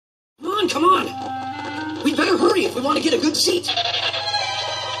on, come on. We'd better hurry if we want to get a good seat.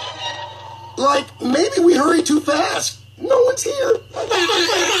 Like, maybe we hurry too fast. No one's here.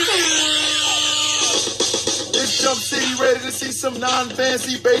 It's Jump City, ready to see some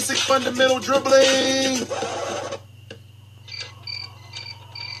non-fancy, basic, fundamental dribbling.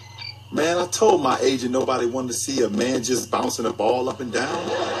 Man, I told my agent nobody wanted to see a man just bouncing a ball up and down.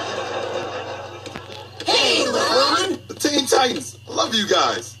 Hey, LeBron! The Teen Titans, I love you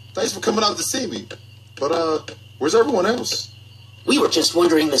guys. Thanks for coming out to see me. But, where's everyone else? We were just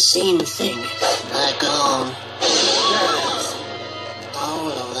wondering the same thing. They're gone. All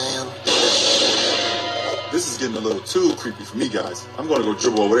of them. This is getting a little too creepy for me, guys. I'm going to go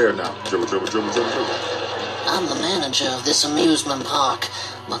dribble over there now. Dribble, dribble, dribble, dribble, dribble. I'm the manager of this amusement park,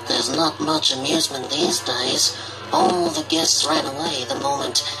 but there's not much amusement these days. All the guests ran away the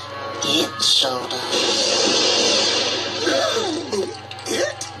moment it showed up.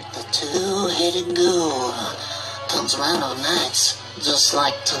 It? The two-headed ghoul comes around on nights, just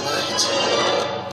like tonight.